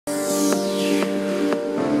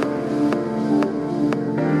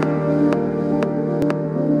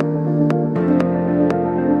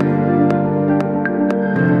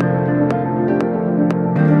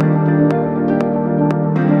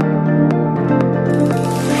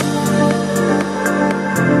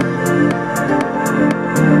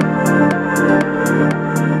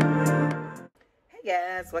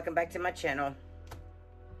to my channel.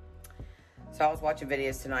 So I was watching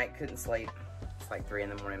videos tonight, couldn't sleep. It's like 3 in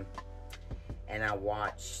the morning. And I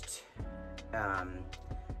watched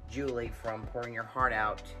Julie from Pouring Your Heart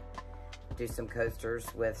Out do some coasters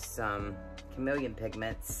with some Chameleon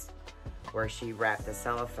pigments where she wrapped the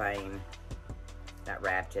cellophane, not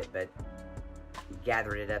wrapped it, but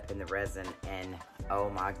gathered it up in the resin, and oh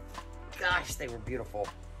my gosh, they were beautiful.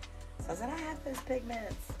 So I said, I have those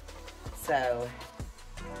pigments. So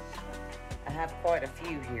I have quite a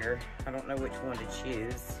few here. I don't know which one to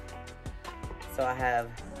choose. So I have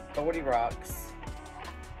 40 Rocks,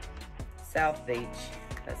 South Beach,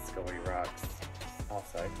 that's 40 Rocks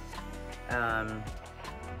also.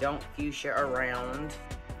 Don't Fuchsia Around.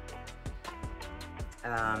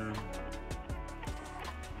 Let me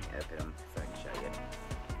open them so I can show you.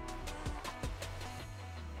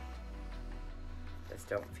 This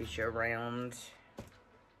Don't Fuchsia Around.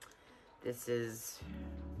 This is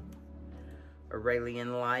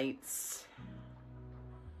Aurelian Lights.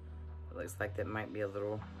 It looks like that might be a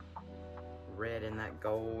little red in that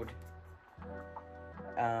gold.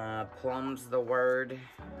 Plums the Word.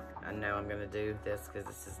 I know I'm gonna do this because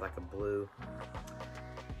this is like a blue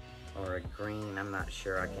or a green. I'm not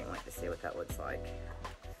sure. I can't wait to see what that looks like.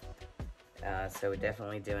 So we're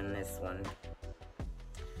definitely doing this one.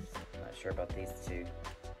 Not sure about these two.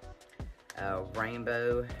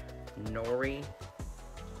 Rainbow Nori.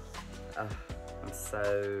 I'm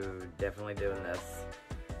so definitely doing this.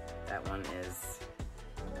 That one's insane.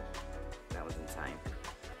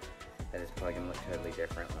 That is probably gonna look totally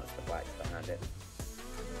different once the black's behind it.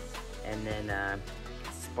 And then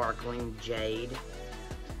Sparkling Jade.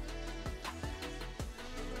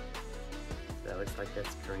 That looks like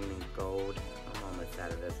that's green and gold. I'm almost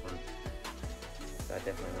out of this one. So I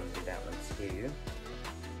definitely want to do that one too.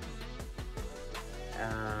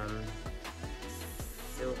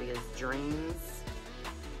 Sylvia's Dreams.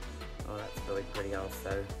 Oh, that's really pretty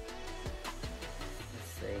also.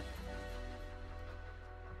 Let's see.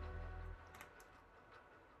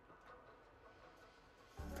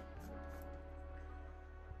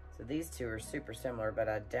 So these two are super similar, but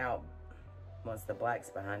I doubt once the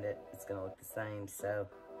black's behind it, it's gonna look the same. So,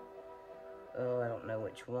 oh, I don't know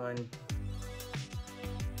which one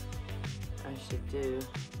I should do.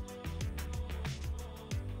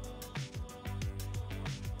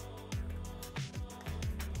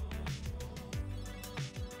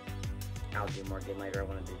 I'll do more again later. I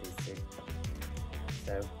want to do these two.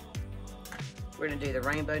 So, we're gonna do the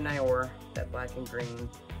Rainbow Nori, that black and green,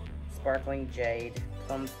 Sparkling Jade,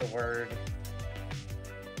 Plums the Word,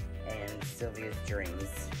 and Sylvia's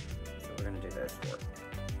Dreams. So we're gonna do those four.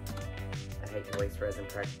 I hate to waste resin,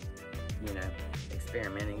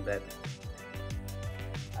 experimenting, but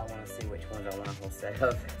I want to see which ones I want a whole set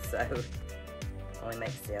of, so it only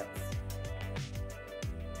makes sense.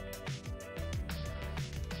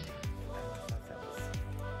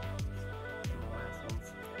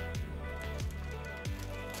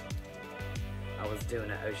 I was doing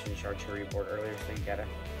an ocean charcuterie board earlier, so you gotta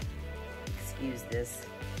excuse this.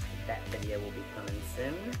 That video will be coming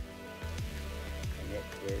soon, and it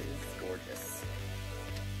is gorgeous.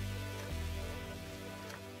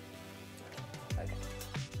 Okay.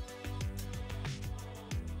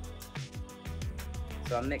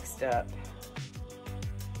 So I mixed up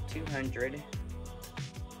 200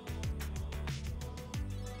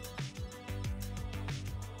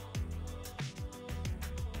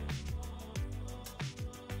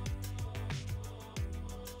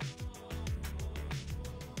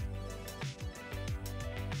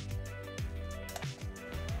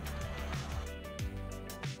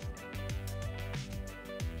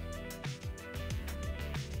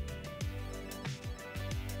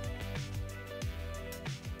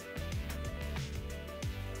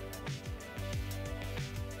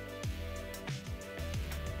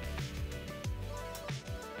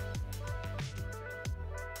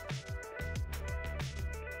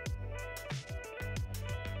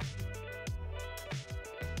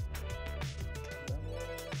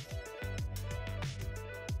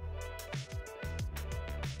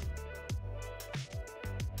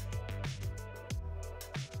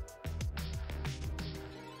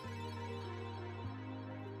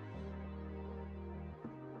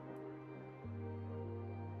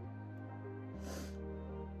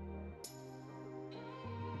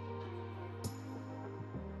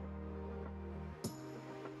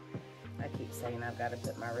 I keep saying I've got to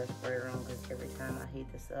put my respirator on because every time I heat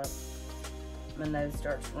this up, my nose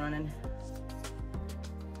starts running.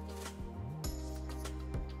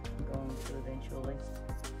 I'm going to eventually.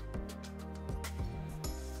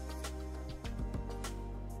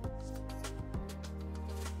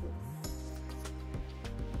 Oops.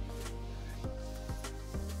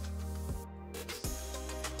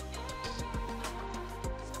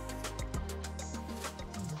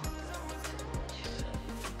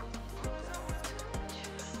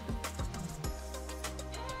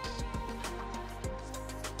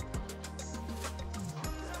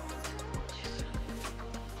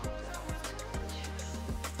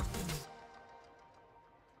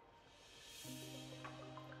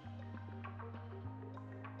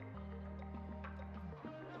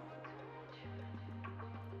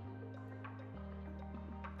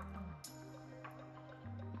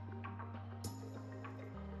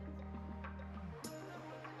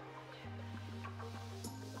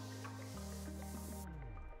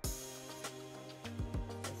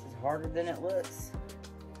 harder than it looks.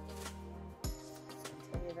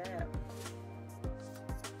 I'll tell you that.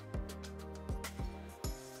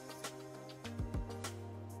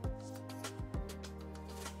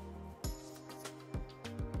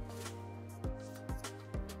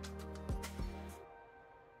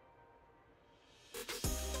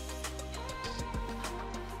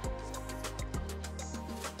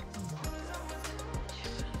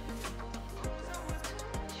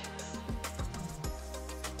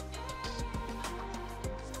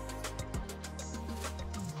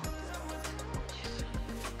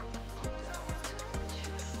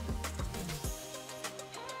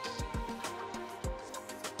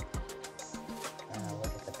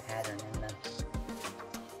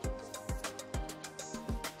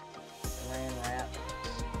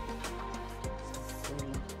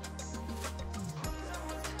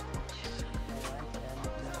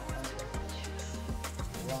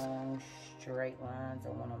 Straight lines. I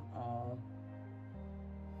want them all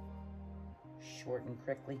short and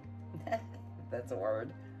crinkly. That's a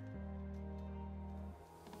word.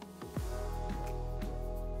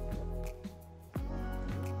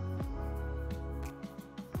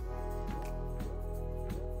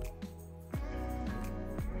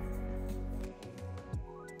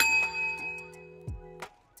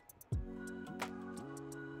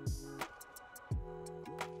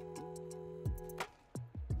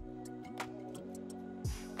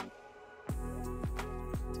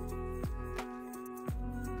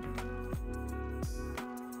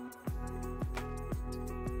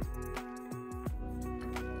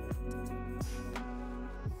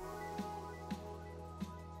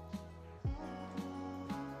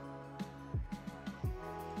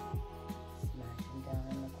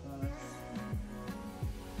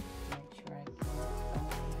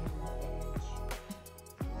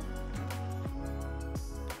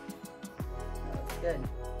 Good.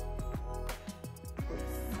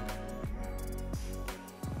 Oops.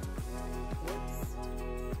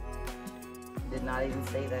 Did not even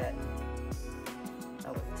say that.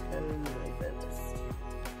 I was totally focused.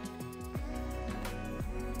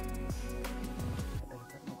 I better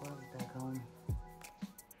put my gloves back on.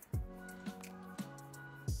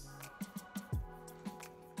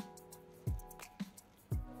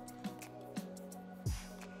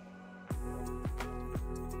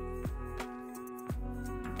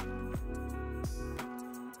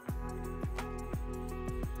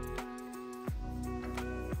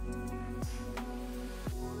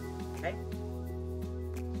 Okay,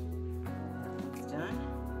 that one's done.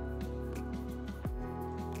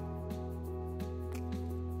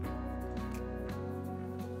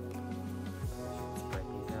 Spread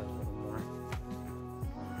these out a little more.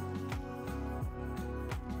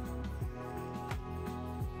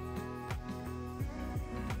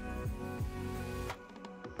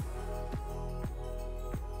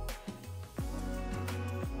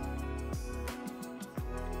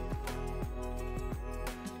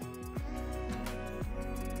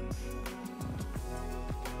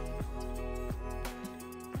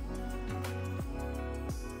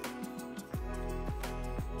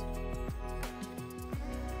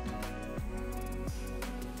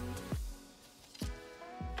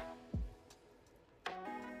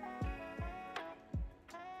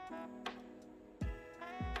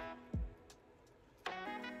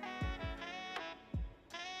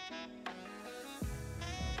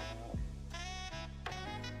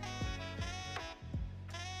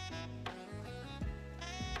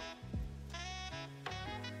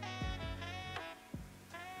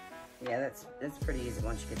 Yeah, that's pretty easy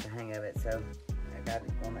once you get the hang of it. So I got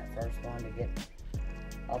it on that first one to get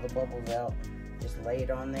all the bubbles out. Just lay it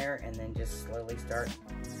on there and then just slowly start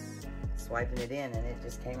swiping it in, and it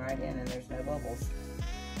just came right in and there's no bubbles.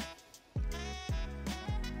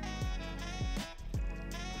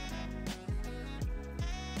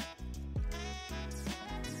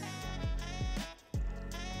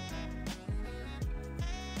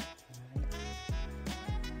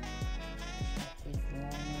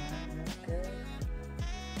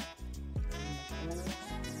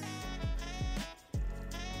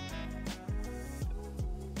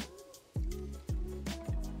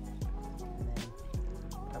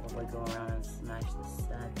 Go around and smash the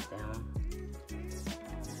sides down.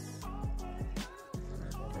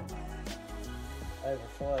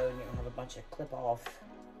 Overflow and you don't have a bunch of clip off.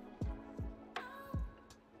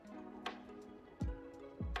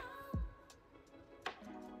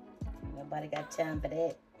 Nobody got time for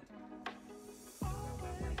that.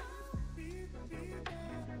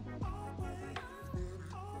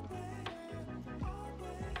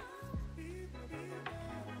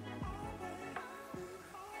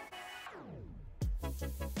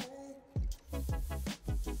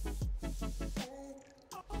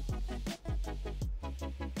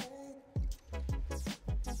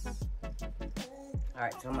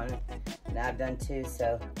 Alright, so now I've done 2,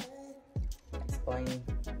 so it's going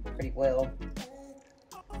pretty well.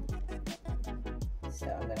 So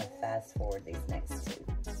I'm going to fast forward these next 2.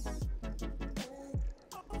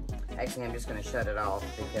 Actually, I'm just going to shut it off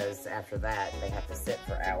because after that, they have to sit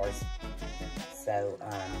for hours. So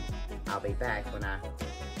I'll be back when I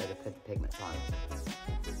go to put the pigments on.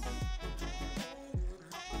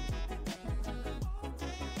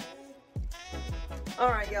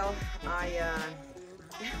 Alright, y'all. I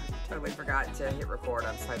totally forgot to hit record.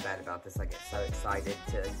 I'm so bad about this. I get so excited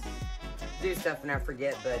to do stuff and I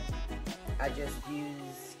forget, but I just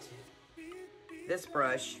used this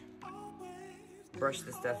brush, brushed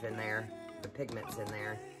the stuff in there, the pigments in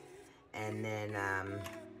there, and then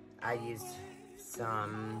I used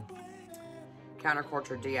some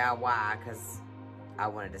counterculture DIY because I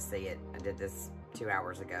wanted to see it. I did this 2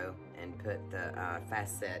 hours ago and put the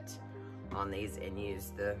fast set on these and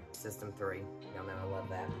used the System 3. Y'all know I love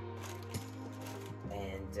that.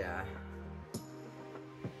 And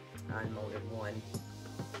I unmolded one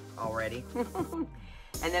already. And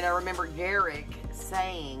then I remember Garrick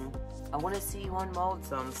saying, I want to see you unmold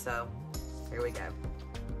some, so here we go.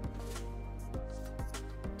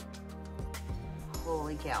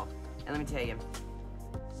 Holy cow. And let me tell you,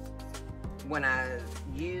 when I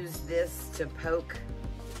use this to poke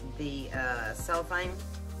the cellophane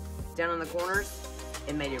down on the corners,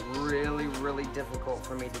 it made it really, really difficult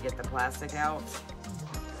for me to get the plastic out.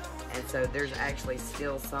 And so there's actually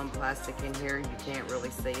still some plastic in here. You can't really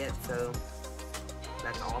see it, so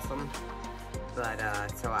that's awesome. But,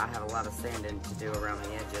 so I have a lot of sanding to do around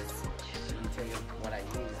the edges. Let me tell you what I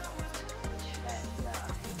used. That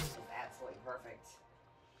was absolutely perfect.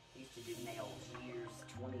 I used to do nails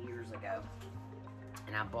 20 years ago.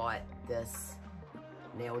 And I bought this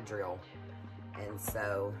nail drill. And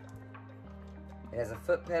so it has a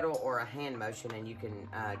foot pedal or a hand motion, and you can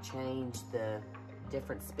change the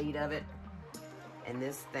different speed of it. And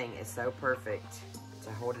this thing is so perfect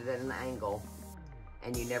to hold it at an angle,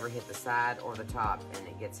 and you never hit the side or the top, and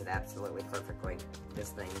it gets it absolutely perfectly. This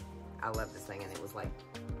thing, I love this thing, and it was like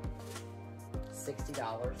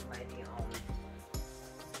 $60 maybe on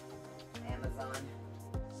Amazon.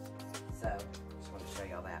 So, just want to show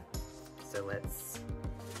y'all that. So let's,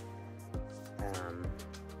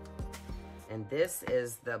 and this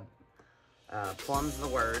is the Plums the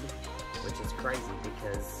word, which is crazy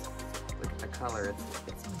because look at the color.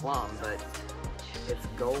 It's plum, but it's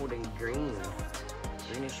gold and green,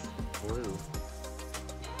 greenish blue. Let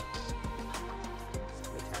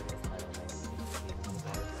me turn this light on, maybe you can see it a little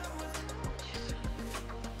better.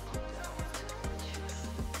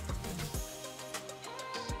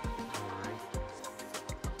 Alright.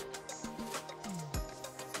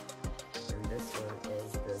 And this one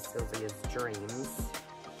is the Sylvia's Dreams.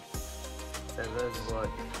 So those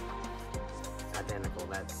look identical.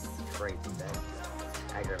 That's crazy. That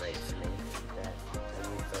aggravates me that I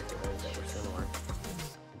used both of those that were similar.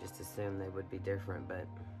 I just assumed they would be different, but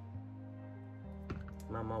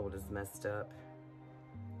my mold is messed up.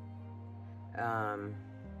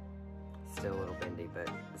 Still a little bendy, but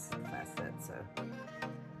this is the fast set, so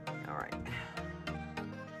alright.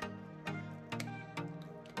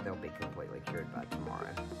 They'll be completely cured by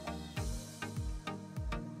tomorrow.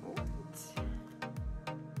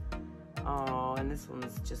 Oh, and this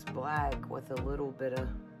one's just black with a little bit of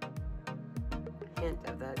hint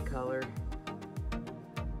of that color.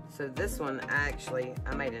 So this one, actually,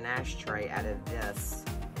 I made an ashtray out of this,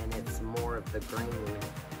 and it's more of the green.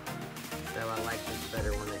 So I like this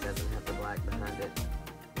better when it doesn't have the black behind it.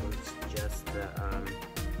 It's just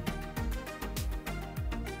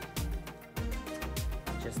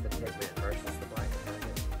the pigment versus the black behind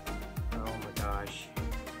it. Oh my gosh.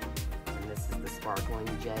 And this is the sparkling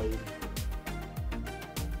Jade.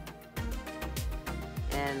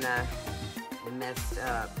 And it messed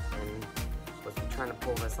up and was trying to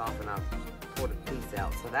pull this off, and I pulled a piece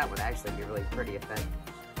out. So that would actually be really pretty if I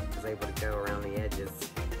was able to go around the edges.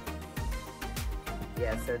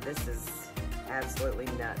 Yeah, so this is absolutely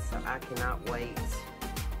nuts. So I cannot wait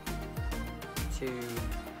to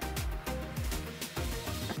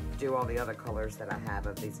do all the other colors that I have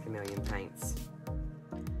of these Chameleon paints.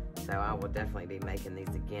 So I will definitely be making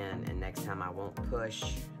these again, and next time I won't push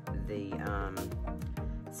the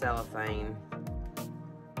cellophane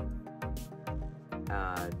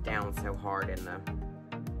down so hard in the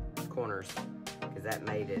corners, because that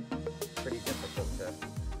made it pretty difficult to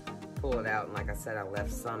pull it out. And like I said, I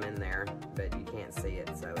left some in there, but you can't see it,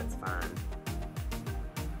 so it's fine.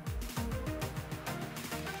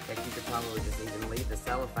 Heck, you could probably just even leave the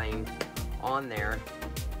cellophane on there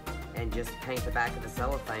and just paint the back of the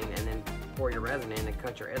cellophane and then pour your resin in and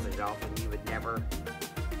cut your edges off, and you'd never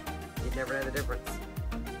know the difference.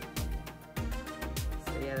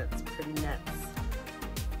 So yeah, that's pretty nuts.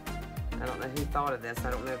 I don't know who thought of this.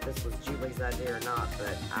 I don't know if this was Julie's idea or not,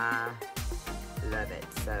 but I love it.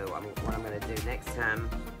 So what I'm going to do next time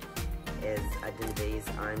is I do these,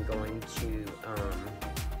 I'm going to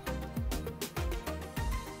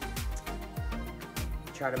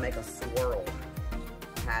try to make a swirl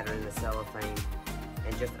pattern in the cellophane,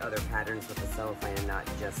 and just other patterns with the cellophane and not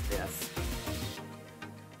just this.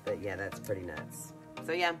 But yeah, that's pretty nuts.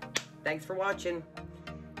 So yeah, thanks for watching,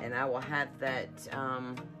 and I will have that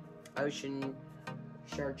ocean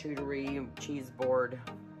charcuterie cheese board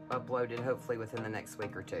uploaded hopefully within the next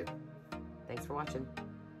week or two. Thanks for watching.